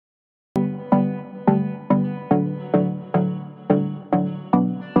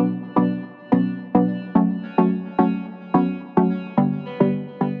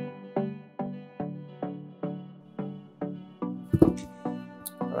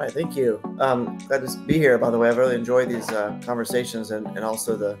right, thank you. Glad to be here, by the way. I've really enjoyed these conversations and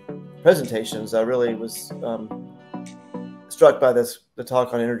also the presentations. I really was struck by the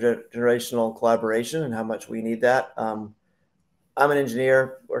talk on intergenerational collaboration and how much we need that. I'm an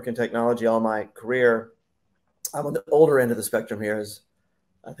engineer, work in technology all my career. I'm on the older end of the spectrum here, as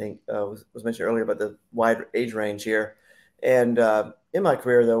I think was mentioned earlier, about the wide age range here. And in my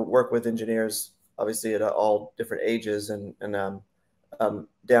career, though, work with engineers, obviously at all different ages and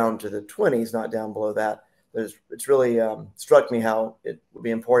down to the 20s, not down below that. But it's really struck me how it would be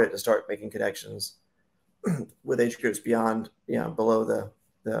important to start making connections with age groups beyond, below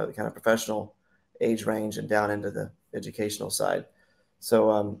the kind of professional age range and down into the educational side.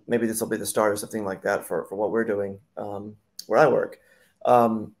 So maybe this will be the start of something like that for what we're doing where I work.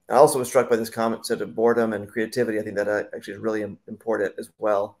 I also was struck by this comment said of boredom and creativity. I think that actually is really important as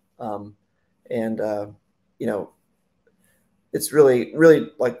well. It's really, really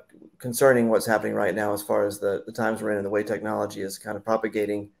like concerning what's happening right now as far as the times we're in and the way technology is kind of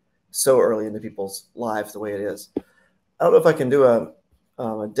propagating so early into people's lives the way it is. I don't know if I can do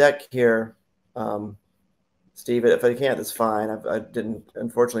a deck here, Steve. If I can't, that's fine. I didn't,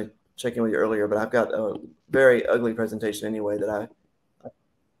 unfortunately, check in with you earlier, but I've got a very ugly presentation anyway that I.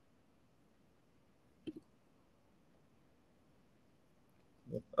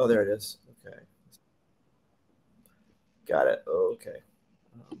 Oh, there it is. Okay. Got it. Okay.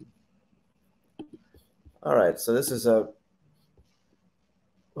 All right. So this is a.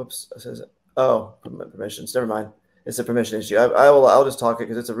 Whoops. It says, oh, permissions. Never mind. It's a permission issue. I'll just talk it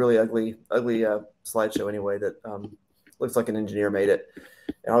because it's a really ugly slideshow anyway that looks like an engineer made it.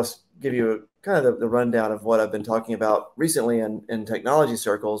 And I'll just give you kind of the rundown of what I've been talking about recently in technology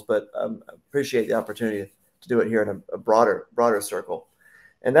circles, but I appreciate the opportunity to do it here in a broader circle.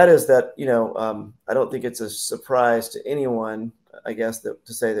 And that is that, I don't think it's a surprise to anyone, I guess, to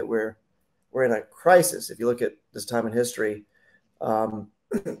say that we're in a crisis. If you look at this time in history, and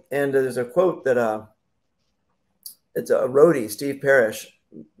there's a quote that it's a roadie, Steve Parrish.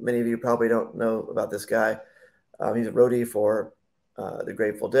 Many of you probably don't know about this guy. He's a roadie for the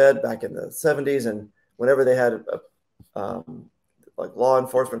Grateful Dead back in the 70s. And whenever they had like law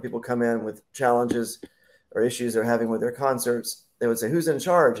enforcement people come in with challenges or issues they're having with their concerts, they would say, "Who's in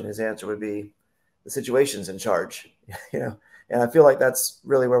charge?" And his answer would be, "The situation's in charge." And I feel like that's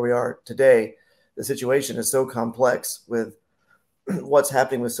really where we are today. The situation is so complex with what's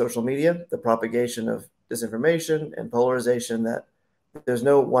happening with social media, the propagation of disinformation and polarization, that there's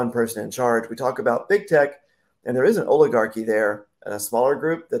no one person in charge. We talk about big tech, and there is an oligarchy there and a smaller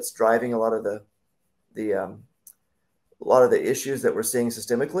group that's driving a lot of the issues that we're seeing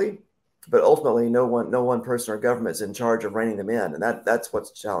systemically. But ultimately, no one person or government is in charge of reining them in, and that's what's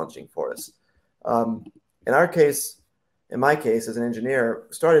challenging for us. In my case, as an engineer,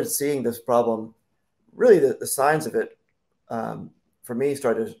 started seeing this problem. Really, the signs of it for me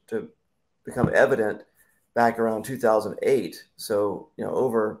started to become evident back around 2008. So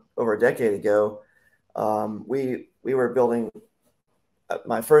over a decade ago, we were building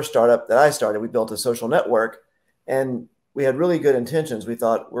my first startup that I started. We built a social network, and we had really good intentions. We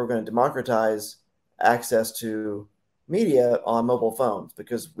thought we were going to democratize access to media on mobile phones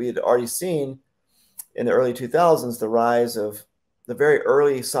because we had already seen in the early 2000s the rise of the very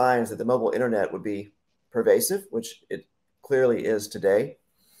early signs that the mobile internet would be pervasive, which it clearly is today.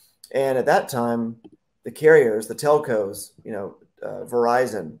 And at that time, the carriers, the telcos,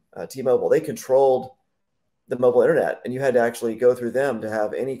 Verizon, T-Mobile, they controlled the mobile internet, and you had to actually go through them to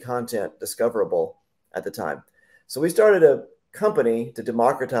have any content discoverable at the time. So we started a company to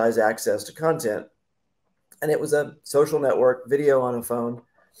democratize access to content, and it was a social network, video on a phone.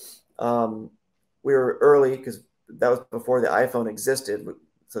 We were early because that was before the iPhone existed,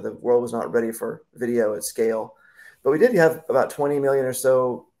 so the world was not ready for video at scale. But we did have about 20 million or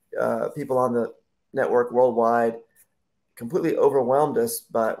so people on the network worldwide. Completely overwhelmed us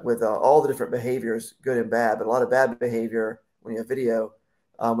with all the different behaviors, good and bad, but a lot of bad behavior when you have video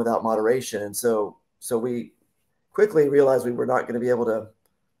without moderation. And so we quickly realized we were not going to be able to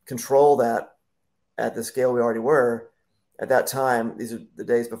control that at the scale we already were at that time. These are the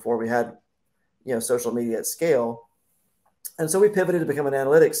days before we had, social media at scale. And so we pivoted to become an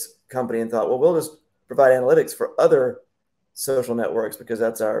analytics company and thought, well, we'll just provide analytics for other social networks because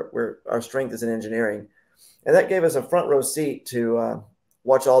that's our strength is in engineering. And that gave us a front row seat to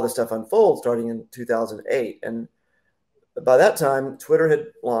watch all this stuff unfold starting in 2008. And by that time, Twitter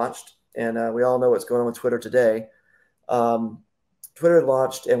had launched, and we all know what's going on with Twitter today. Twitter had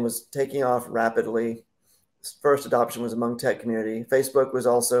launched and was taking off rapidly. First adoption was among tech community. Facebook was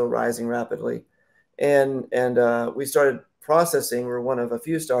also rising rapidly. And we started processing. We're one of a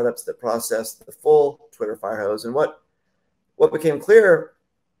few startups that processed the full Twitter fire hose. And what became clear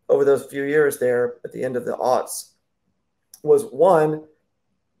over those few years there at the end of the aughts was, one,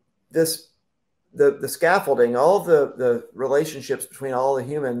 the scaffolding, all of the relationships between all the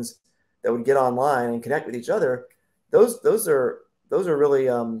humans that would get online and connect with each other, those are really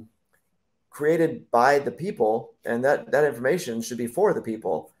created by the people, and that information should be for the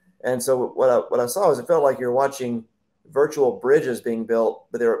people. And so what I saw is, it felt like you're watching virtual bridges being built,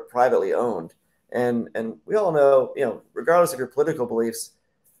 but they're privately owned. And we all know, regardless of your political beliefs,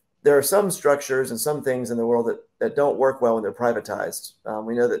 there are some structures and some things in the world that don't work well when they're privatized.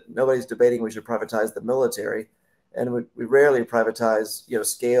 We know that nobody's debating we should privatize the military, and we rarely privatize,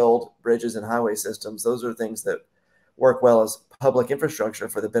 scaled bridges and highway systems. Those are things that work well as public infrastructure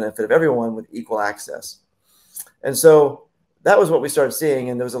for the benefit of everyone with equal access. And so that was what we started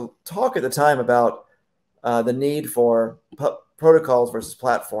seeing. And there was a talk at the time about the need for protocols versus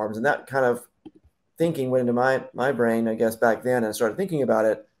platforms. And that kind of thinking went into my brain, I guess, back then, and I started thinking about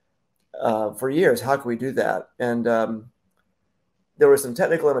it for years. How can we do that? And there were some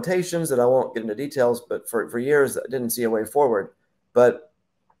technical limitations that I won't get into details, but for years, I didn't see a way forward. But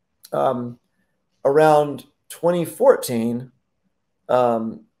around 2014,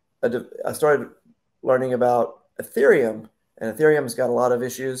 I started learning about Ethereum, and Ethereum's got a lot of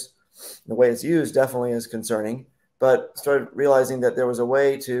issues. The way it's used definitely is concerning, but started realizing that there was a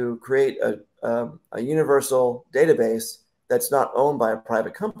way to create a universal database that's not owned by a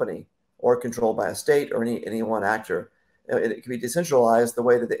private company or controlled by a state or any one actor. It can be decentralized the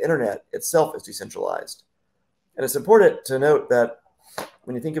way that the internet itself is decentralized. And it's important to note that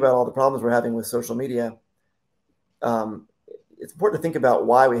when you think about all the problems we're having with social media, it's important to think about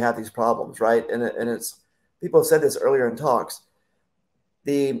why we have these problems, right? And it's, people have said this earlier in talks.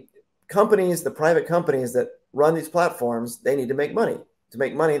 The companies, the private companies that run these platforms, they need to make money. To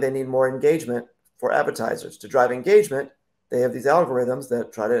make money, they need more engagement for advertisers. To drive engagement, they have these algorithms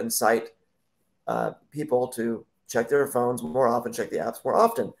that try to incite people to check their phones more often, check the apps more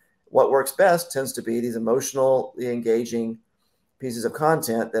often. What works best tends to be these emotionally engaging pieces of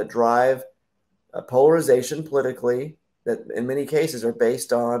content that drive polarization politically, that in many cases are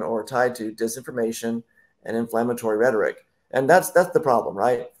based on or tied to disinformation and inflammatory rhetoric. And that's the problem,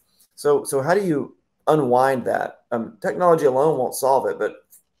 right? So how do you unwind that? Technology alone won't solve it, but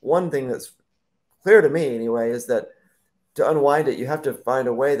one thing that's clear to me anyway is that to unwind it, you have to find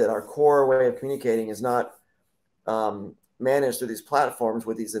a way that our core way of communicating is not managed through these platforms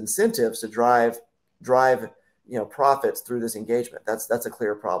with these incentives to drive profits through this engagement. That's a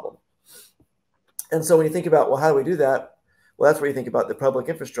clear problem. And so when you think about, well, how do we do that? Well, that's where you think about the public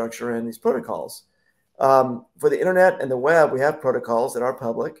infrastructure and these protocols. For the internet and the web, we have protocols that are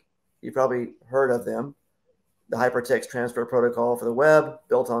public. You've probably heard of them. The hypertext transfer protocol for the web,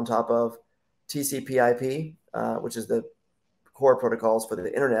 built on top of TCP/IP, which is the core protocols for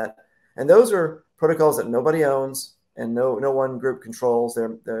the internet. And those are protocols that nobody owns and no one group controls.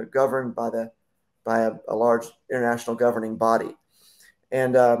 They're governed by a large international governing body.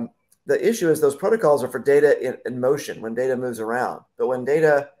 And the issue is those protocols are for data in motion, when data moves around. But when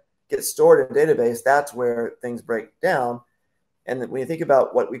data gets stored in a database, that's where things break down. And when you think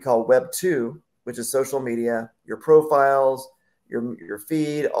about what we call Web 2, which is social media, your profiles, your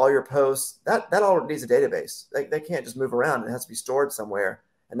feed, all your posts, that all needs a database. They can't just move around. It has to be stored somewhere.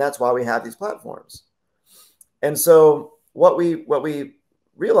 And that's why we have these platforms. And so what we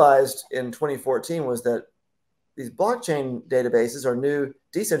realized in 2014 was that these blockchain databases are new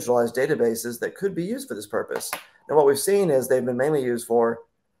decentralized databases that could be used for this purpose. And what we've seen is they've been mainly used for,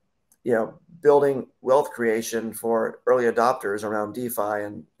 building wealth creation for early adopters around DeFi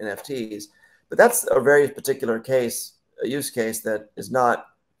and NFTs. But that's a very particular case, a use case that is not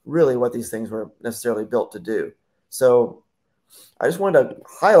really what these things were necessarily built to do. So I just wanted to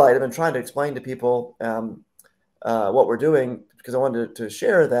highlight, I've been trying to explain to people what we're doing, because I wanted to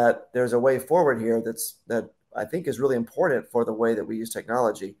share that there's a way forward here that I think is really important for the way that we use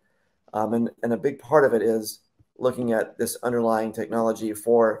technology. And a big part of it is looking at this underlying technology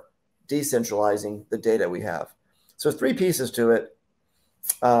for decentralizing the data we have. So there's three pieces to it,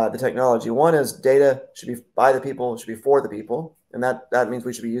 the technology. One is data should be by the people, should be for the people. And that means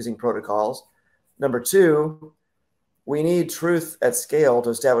we should be using protocols. Number two, we need truth at scale to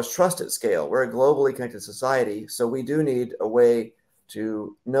establish trust at scale. We're a globally connected society, so we do need a way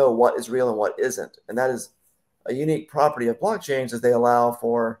to know what is real and what isn't. And that is a unique property of blockchains, is they allow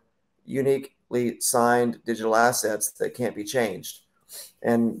for uniquely signed digital assets that can't be changed.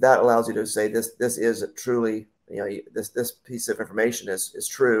 And that allows you to say this is truly, this piece of information is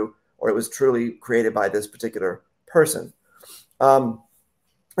true, or it was truly created by this particular person.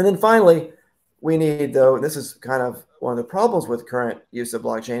 And then finally, we need, though, and this is kind of one of the problems with current use of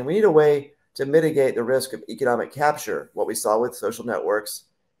blockchain, we need a way to mitigate the risk of economic capture, what we saw with social networks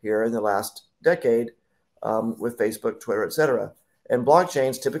here in the last decade with Facebook, Twitter, et cetera. And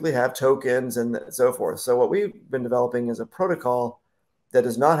blockchains typically have tokens and so forth. So what we've been developing is a protocol that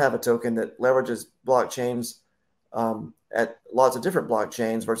does not have a token, that leverages blockchains at lots of different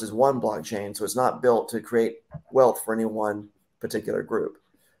blockchains versus one blockchain. So it's not built to create wealth for any one particular group.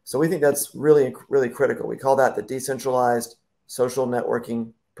 So we think that's really, really critical. We call that the decentralized social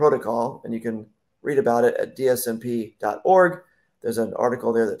networking protocol, and you can read about it at dsmp.org. There's an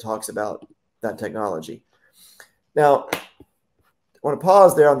article there that talks about that technology. Now, I want to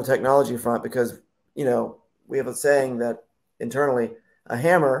pause there on the technology front because, you know, we have a saying that internally, a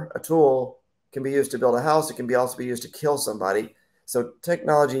hammer, a tool, can be used to build a house. It can also be used to kill somebody. So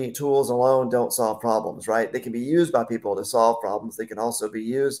technology tools alone don't solve problems, right? They can be used by people to solve problems. They can also be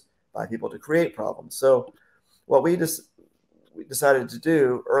used by people to create problems. So what we decided to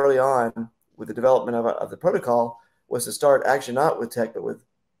do early on with the development of the protocol was to start actually not with tech, but with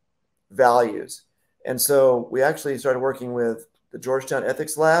values. And so we actually started working with the Georgetown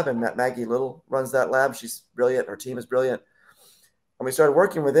Ethics Lab, and Maggie Little runs that lab. She's brilliant. Her team is brilliant. And we started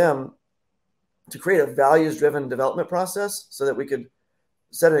working with them to create a values-driven development process so that we could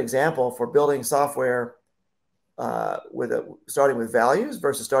set an example for building software starting with values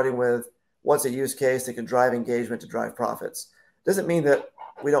versus starting with what's a use case that can drive engagement to drive profits. Doesn't mean that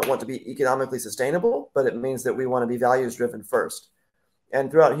we don't want to be economically sustainable, but it means that we want to be values-driven first. And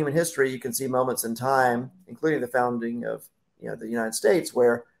throughout human history, you can see moments in time, including the founding of the United States,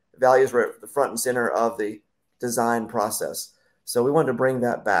 where values were at the front and center of the design process. So we wanted to bring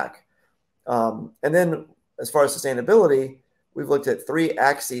that back. And then as far as sustainability, we've looked at 3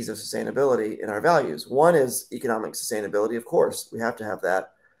 axes of sustainability in our values. One is economic sustainability. Of course, we have to have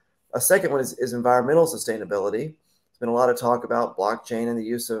that. A second one is environmental sustainability. There's been a lot of talk about blockchain and the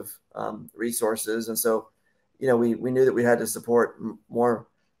use of resources. And so, we knew that we had to support more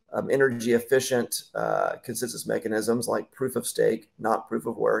energy efficient consensus mechanisms like proof of stake, not proof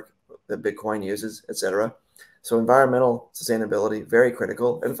of work, that Bitcoin uses, et cetera. So environmental sustainability, very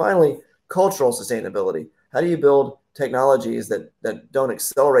critical. And finally, cultural sustainability. How do you build technologies that don't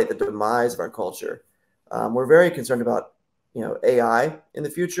accelerate the demise of our culture? We're very concerned about AI in the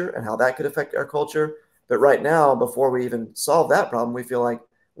future and how that could affect our culture. But right now, before we even solve that problem, we feel like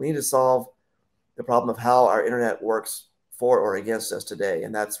we need to solve the problem of how our internet works for or against us today.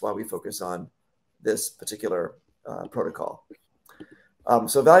 And that's why we focus on this particular protocol.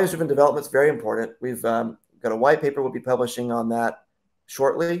 So values-driven development is very important. We've got a white paper we'll be publishing on that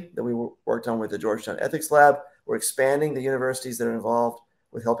shortly that we worked on with the Georgetown Ethics Lab. We're expanding the universities that are involved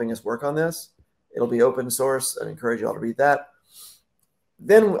with helping us work on this. It'll be open source. I encourage you all to read that.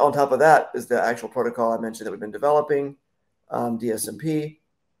 Then on top of that is the actual protocol I mentioned that we've been developing, DSMP.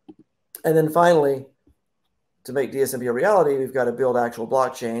 And then finally, to make DSMP a reality, we've got to build actual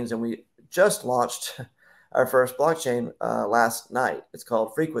blockchains. And we just launched our first blockchain last night. It's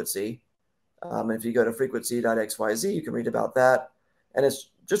called Frequency. And if you go to frequency.xyz, you can read about that. And it's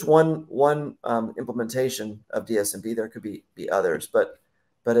just one implementation of DSMP. There could be others, but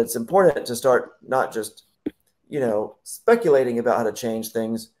it's important to start not just speculating about how to change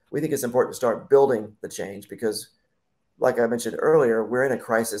things. We think it's important to start building the change because, like I mentioned earlier, we're in a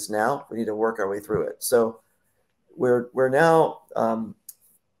crisis now. We need to work our way through it. So we're now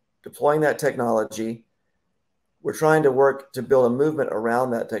deploying that technology. We're trying to work to build a movement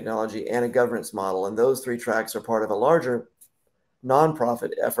around that technology and a governance model. And those 3 tracks are part of a larger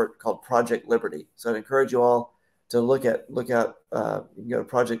nonprofit effort called Project Liberty. So I'd encourage you all to look at you can go to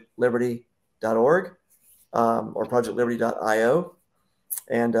projectliberty.org or projectliberty.io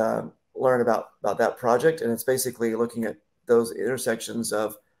and learn about that project. And it's basically looking at those intersections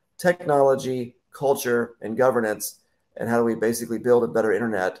of technology, culture, and governance, and how do we basically build a better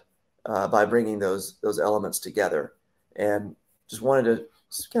internet by bringing those elements together. And just wanted to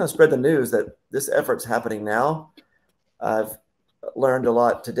kind of spread the news that this effort's happening now. I've learned a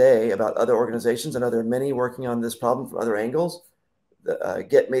lot today about other organizations. I know there are many working on this problem from other angles.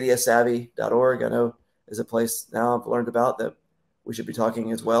 Getmediasavvy.org, I know, is a place now I've learned about that we should be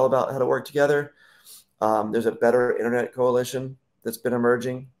talking as well about how to work together. There's a Better Internet Coalition that's been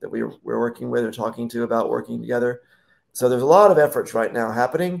emerging that we're working with or talking to about working together. So there's a lot of efforts right now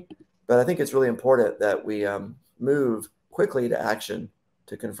happening, but I think it's really important that we move quickly to action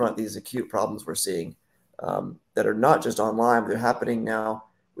to confront these acute problems we're seeing that are not just online, but they're happening now.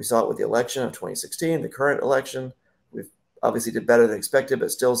 We saw it with the election of 2016, the current election. We've obviously did better than expected,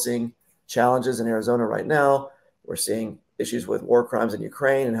 but still seeing challenges in Arizona right now. We're seeing issues with war crimes in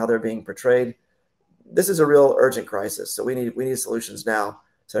Ukraine and how they're being portrayed. This is a real urgent crisis. So we need solutions now.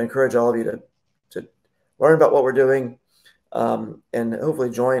 So I encourage all of you to learn about what we're doing, and hopefully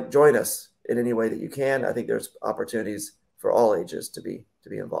join us in any way that you can. I think there's opportunities for all ages to be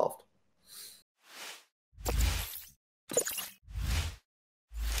involved.